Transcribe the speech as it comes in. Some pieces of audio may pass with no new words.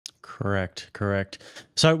Correct, correct.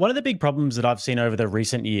 So one of the big problems that I've seen over the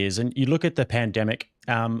recent years, and you look at the pandemic,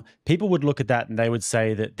 people would look at that and they would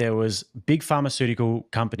say that there was big pharmaceutical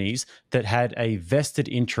companies that had a vested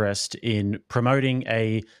interest in promoting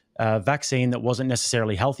a vaccine that wasn't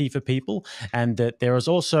necessarily healthy for people, and that there was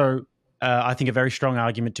also, I think, a very strong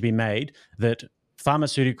argument to be made that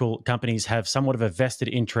pharmaceutical companies have somewhat of a vested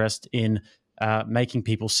interest in making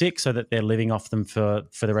people sick so that they're living off them for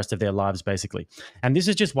the rest of their lives, basically. And this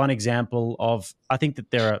is just one example of, I think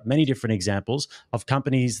that there are many different examples of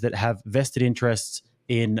companies that have vested interests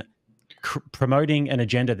in promoting an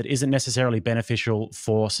agenda that isn't necessarily beneficial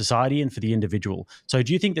for society and for the individual. So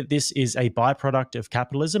do you think that this is a byproduct of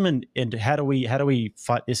capitalism, and how do we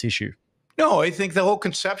fight this issue? No, I think the whole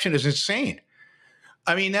conception is insane.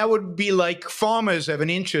 I mean, that would be like farmers have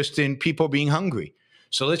an interest in people being hungry.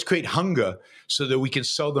 So let's create hunger so that we can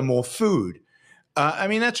sell them more food. I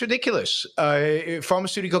mean, that's ridiculous.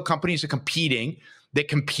 Pharmaceutical companies are competing. They're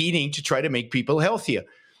competing to try to make people healthier.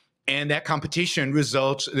 And that competition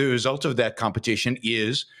the result of that competition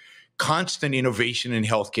is constant innovation in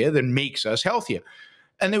healthcare that makes us healthier.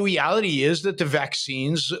 And the reality is that the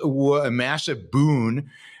vaccines were a massive boon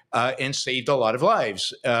and saved a lot of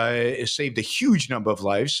lives. It saved a huge number of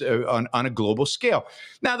lives on a global scale.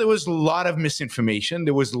 Now, there was a lot of misinformation.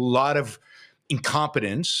 There was a lot of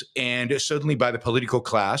incompetence, and certainly by the political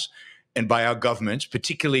class and by our governments,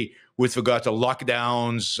 particularly with regard to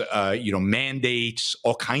lockdowns, mandates,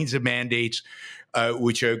 all kinds of mandates,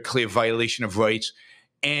 which are a clear violation of rights,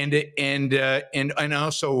 and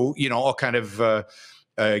also all kind of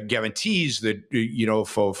guarantees that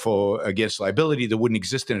for against liability that wouldn't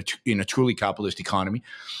exist in a truly capitalist economy.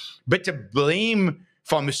 But to blame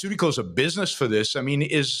pharmaceuticals or business for this, I mean,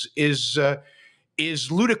 is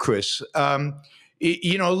ludicrous.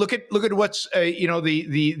 Look at what's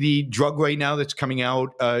the drug right now that's coming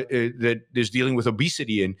out that is dealing with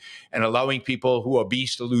obesity and allowing people who are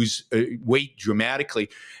obese to lose weight dramatically,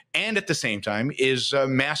 and at the same time is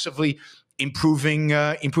massively improving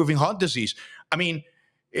heart disease. I mean,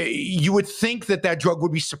 you would think that drug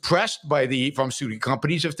would be suppressed by the pharmaceutical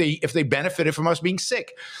companies if they benefited from us being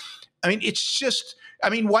sick. I mean, it's just,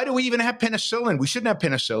 why do we even have penicillin? We shouldn't have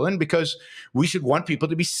penicillin because we should want people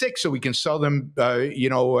to be sick so we can sell them,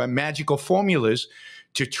 magical formulas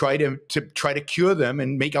to try to cure them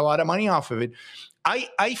and make a lot of money off of it.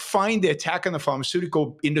 I find the attack on the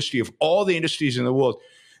pharmaceutical industry of all the industries in the world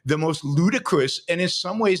the most ludicrous and in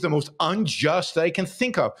some ways the most unjust that I can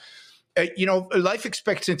think of. Life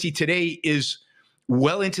expectancy today is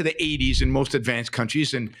well into the 80s in most advanced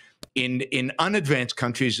countries, and in unadvanced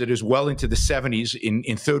countries, it is well into the 70s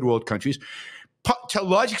in third world countries, to a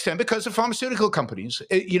large extent because of pharmaceutical companies.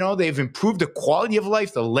 They've improved the quality of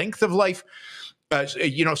life, the length of life.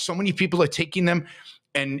 So many people are taking them.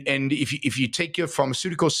 And if you take your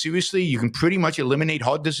pharmaceuticals seriously, you can pretty much eliminate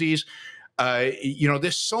heart disease.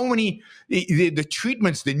 There's so many, the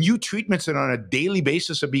treatments, the new treatments that on a daily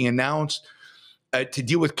basis are being announced to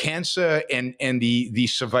deal with cancer, and the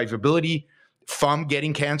survivability from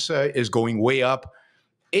getting cancer is going way up.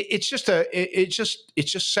 It's just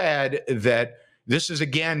sad that this is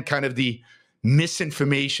again kind of the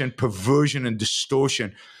misinformation, perversion, and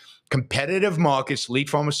distortion. Competitive markets lead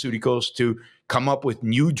pharmaceuticals to come up with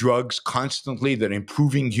new drugs constantly that are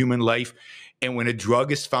improving human life. And when a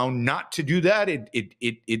drug is found not to do that,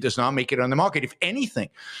 it does not make it on the market. If anything,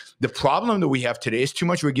 the problem that we have today is too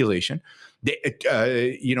much regulation.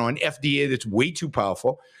 An FDA that's way too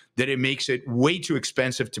powerful, that it makes it way too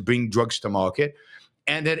expensive to bring drugs to market,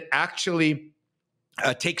 and that actually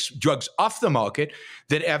takes drugs off the market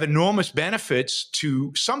that have enormous benefits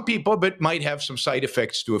to some people, but might have some side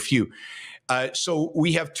effects to a few. So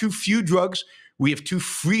we have too few drugs. We have too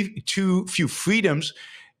few freedoms.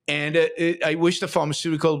 And I wish the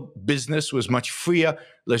pharmaceutical business was much freer,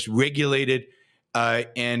 less regulated,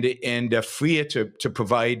 and freer to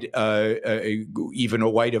provide even a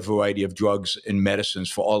wider variety of drugs and medicines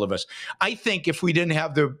for all of us. I think if we didn't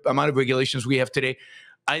have the amount of regulations we have today,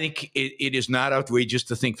 I think it is not outrageous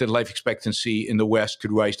to think that life expectancy in the West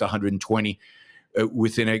could rise to 120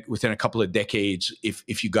 within a couple of decades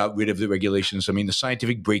if you got rid of the regulations. I mean, the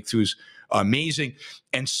scientific breakthroughs are amazing,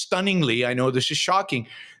 and stunningly, I know this is shocking,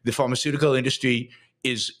 the pharmaceutical industry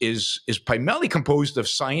is primarily composed of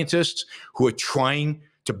scientists who are trying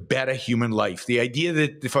to better human life. The idea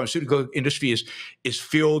that the pharmaceutical industry is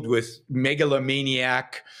filled with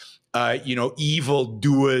megalomaniac, evil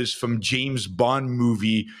doers from James Bond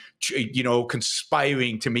movie,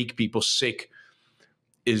 conspiring to make people sick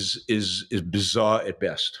is bizarre at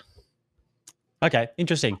best. Okay,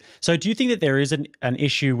 interesting. So do you think that there is an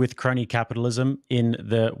issue with crony capitalism in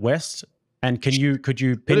the West? And could you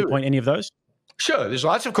pinpoint any of those? Sure, there's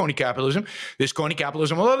lots of crony capitalism. There's crony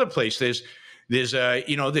capitalism all over the place. There's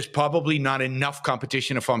probably not enough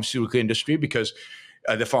competition in the pharmaceutical industry because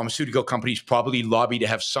the pharmaceutical companies probably lobby to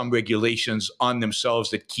have some regulations on themselves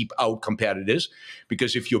that keep out competitors.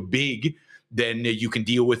 Because if you're big, then you can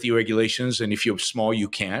deal with the regulations, and if you're small, you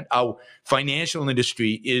can't. Our financial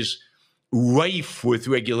industry is rife with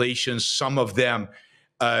regulations. Some of them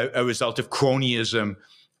a result of cronyism,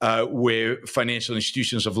 where financial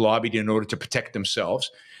institutions have lobbied in order to protect themselves.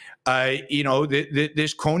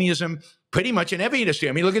 There's cronyism pretty much in every industry.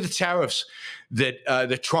 I mean, look at the tariffs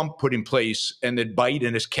that Trump put in place and that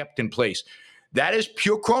Biden has kept in place. That is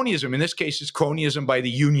pure cronyism. In this case, it's cronyism by the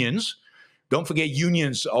unions. Don't forget,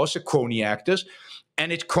 unions are also crony actors.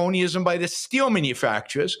 And it's cronyism by the steel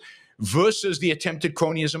manufacturers versus the attempted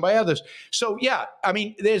cronyism by others. So, yeah, I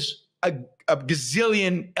mean, there's a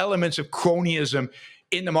gazillion elements of cronyism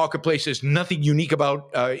in the marketplace. There's nothing unique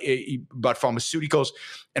about pharmaceuticals,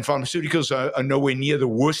 and pharmaceuticals are nowhere near the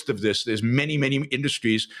worst of this. There's many, many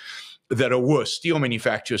industries that are worse. Steel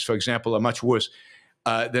manufacturers, for example, are much worse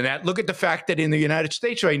than that. Look at the fact that in the United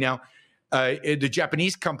States right now, the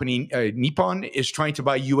Japanese company Nippon is trying to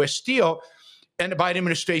buy U.S. steel, and the Biden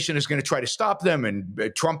administration is going to try to stop them,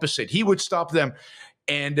 and Trump has said he would stop them.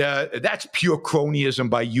 And that's pure cronyism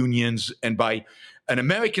by unions and by an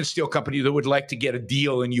American steel company that would like to get a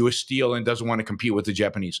deal in U.S. steel and doesn't want to compete with the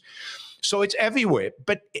Japanese. So it's everywhere.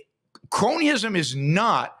 But cronyism is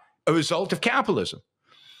not a result of capitalism.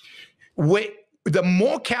 The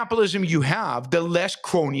more capitalism you have, the less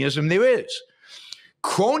cronyism there is.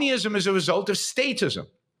 Cronyism is a result of statism.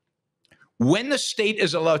 When the state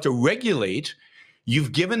is allowed to regulate,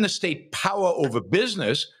 you've given the state power over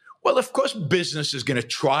business. Well, of course, business is going to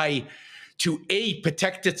try to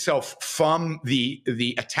protect itself from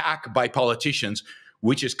the attack by politicians,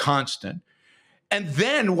 which is constant. And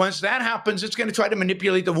then once that happens, it's going to try to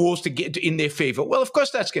manipulate the rules to get in their favor. Well, of course,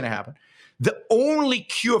 that's going to happen. The only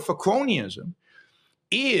cure for cronyism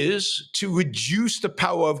is to reduce the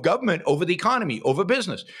power of government over the economy, over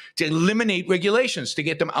business, to eliminate regulations, to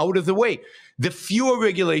get them out of the way. The fewer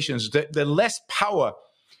regulations, the less power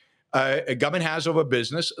a government has over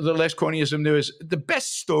business, the less cronyism there is. The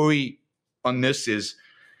best story on this is,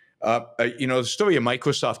 the story of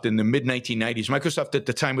Microsoft in the mid-1990s. Microsoft at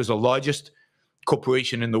the time was the largest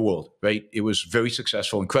corporation in the world, right? It was very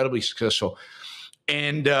successful, incredibly successful.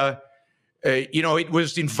 And, it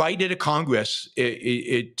was invited to Congress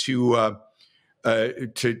in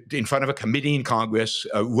front of a committee in Congress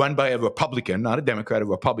run by a Republican, not a Democrat, a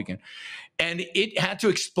Republican. And it had to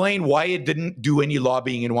explain why it didn't do any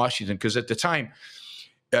lobbying in Washington, because at the time,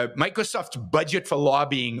 Microsoft's budget for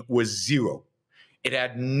lobbying was zero. It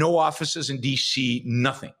had no offices in D.C.,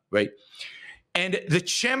 nothing, right? And the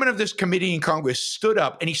chairman of this committee in Congress stood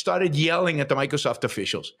up and he started yelling at the Microsoft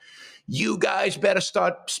officials. You guys better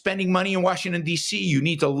start spending money in Washington, D.C. You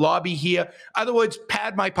need to lobby here. In other words,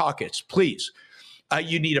 pad my pockets, please.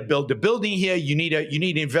 You need to build a building here. You need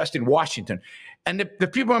to invest in Washington. And the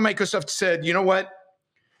people at Microsoft said, you know what?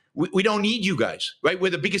 We don't need you guys, right? We're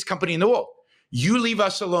the biggest company in the world. You leave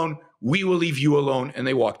us alone, we will leave you alone. And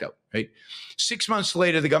they walked out, right? 6 months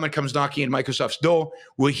later, the government comes knocking at Microsoft's door.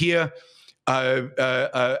 We're here,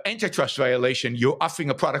 antitrust violation. You're offering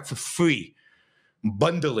a product for free,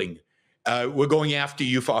 bundling. We're going after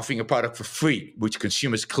you for offering a product for free, which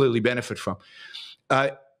consumers clearly benefit from.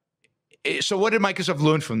 So what did Microsoft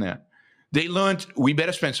learn from that? They learned we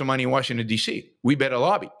better spend some money in Washington, D.C. We better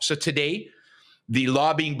lobby. So today, the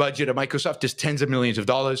lobbying budget of Microsoft is tens of millions of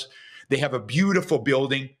dollars. They have a beautiful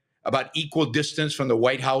building about equal distance from the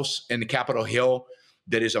White House and the Capitol Hill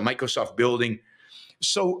that is a Microsoft building.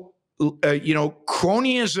 So,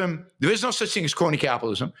 cronyism, there is no such thing as crony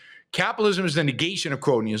capitalism. Capitalism is the negation of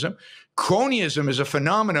cronyism. Cronyism is a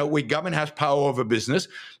phenomenon where government has power over business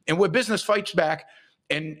and where business fights back.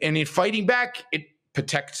 And in fighting back, it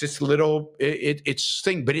protects its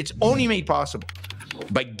thing. But it's only made possible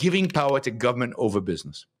by giving power to government over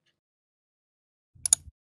business.